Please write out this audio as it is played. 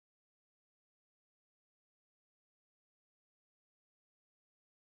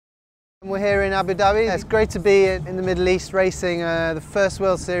We're here in Abu Dhabi. It's great to be in the Middle East racing the first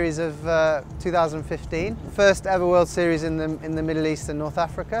World Series of 2015. First ever World Series in the Middle East and North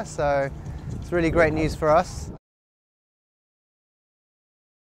Africa, so it's really great news for us.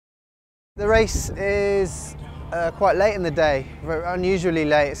 The race is quite late in the day, unusually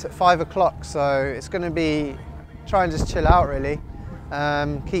late. It's at 5 o'clock, so it's going to be try and just chill out really.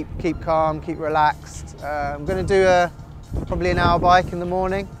 Keep calm, keep relaxed. I'm going to do probably an hour bike in the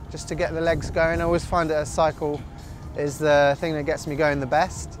morning just to get the legs going. I always find that a cycle is the thing that gets me going the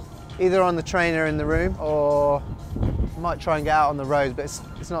best. Either on the trainer in the room or I might try and get out on the road, but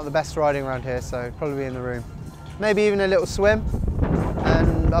it's not the best riding around here, so probably in the room. Maybe even a little swim,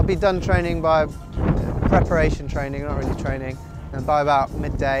 and I'll be done training by preparation training, not really training, and by about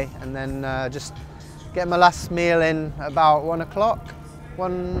midday, and then just get my last meal in about 1 o'clock,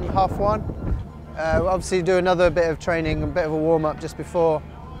 half one. Obviously do another bit of training, a bit of a warm-up just before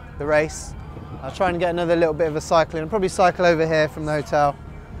the race. I'll try and get another little bit of a cycling. I'll probably cycle over here from the hotel.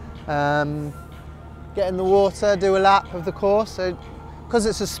 Get in the water, do a lap of the course. So, because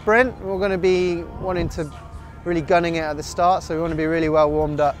it's a sprint, we're going to be wanting to really gunning it at the start, so we want to be really well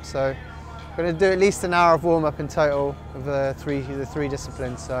warmed up. So we're going to do at least an hour of warm-up in total of the three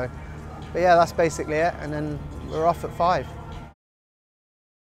disciplines. So, but yeah, that's basically it, and then we're off at 5.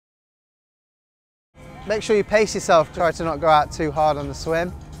 Make sure you pace yourself, try to not go out too hard on the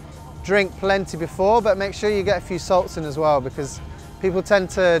swim. Drink plenty before, but make sure you get a few salts in as well, because people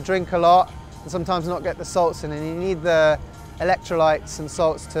tend to drink a lot and sometimes not get the salts in, and you need the electrolytes and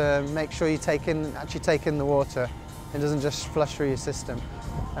salts to make sure you actually take in the water. It doesn't just flush through your system.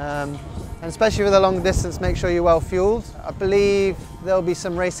 And especially with a long distance, make sure you're well fueled. I believe there'll be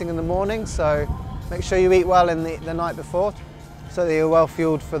some racing in the morning, so make sure you eat well in the night before, so that you're well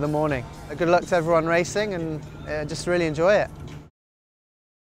fueled for the morning. Good luck to everyone racing, and just really enjoy it.